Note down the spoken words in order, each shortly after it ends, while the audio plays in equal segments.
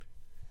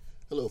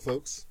Hello,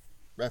 folks.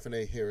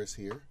 Raffinay Harris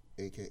here,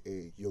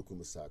 aka Yoku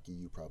Masaki.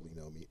 You probably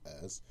know me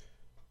as.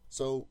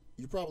 So,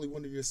 you probably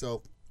wonder to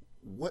yourself,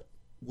 what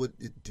would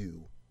it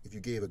do if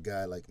you gave a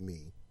guy like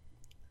me,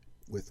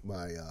 with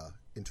my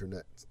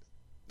internet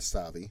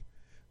savvy,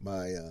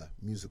 my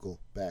musical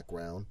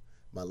background,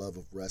 my love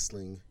of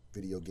wrestling,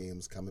 video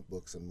games, comic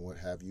books, and what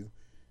have you,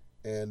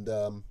 and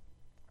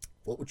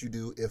what would you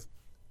do if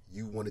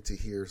you wanted to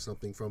hear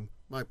something from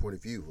my point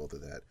of view over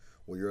that?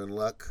 Well, you're in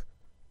luck.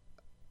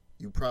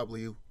 You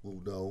probably will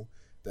know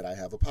that I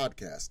have a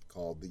podcast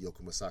called The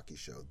Yoku Masaki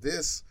Show.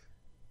 This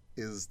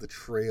is the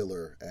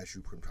trailer, as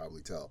you can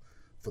probably tell,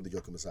 for The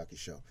Yoku Masaki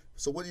Show.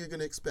 So what are you going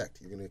to expect?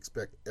 You're going to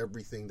expect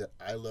everything that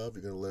I love.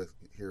 You're going to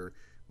hear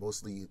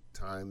mostly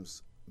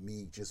times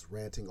me just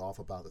ranting off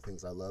about the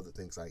things I love, the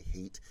things I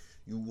hate.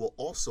 You will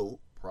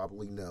also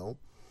probably know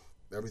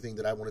everything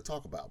that I want to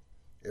talk about.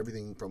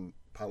 Everything from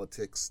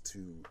politics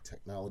to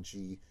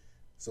technology.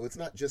 So it's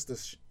not just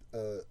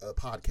a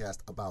podcast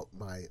about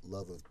my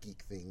love of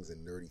geek things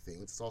and nerdy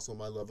things. It's also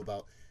my love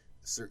about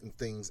certain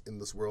things in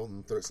this world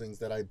and things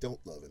that I don't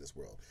love in this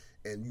world.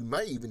 And you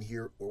might even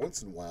hear, or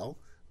once in a while,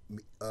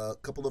 a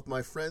couple of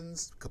my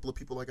friends, a couple of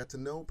people I got to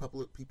know, a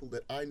couple of people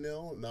that I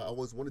know and I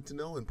always wanted to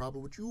know, and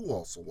probably what you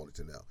also wanted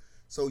to know.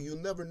 So you'll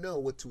never know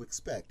what to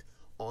expect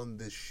on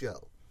this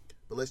show.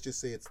 But let's just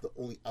say it's the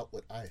only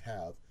outlet I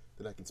have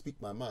that I can speak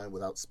my mind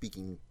without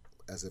speaking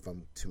as if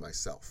I'm to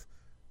myself.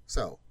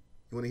 So,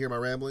 you want to hear my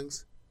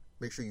ramblings?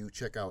 Make sure you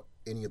check out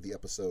any of the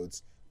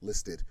episodes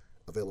listed,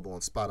 available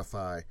on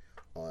Spotify,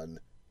 on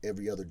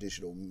every other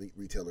digital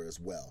retailer as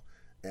well.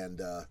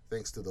 And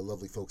thanks to the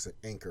lovely folks at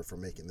Anchor for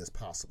making this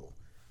possible.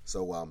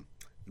 So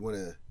you want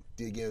to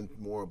dig in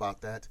more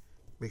about that?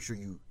 Make sure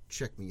you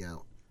check me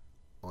out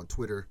on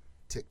Twitter,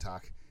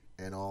 TikTok,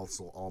 and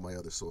also all my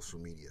other social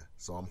media.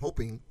 So I'm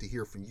hoping to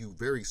hear from you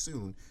very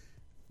soon.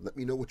 Let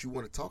me know what you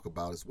want to talk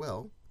about as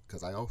well,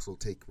 because I also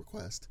take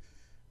requests.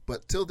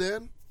 But till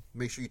then,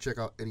 make sure you check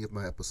out any of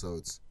my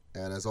episodes.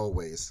 And as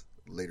always,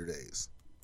 later days.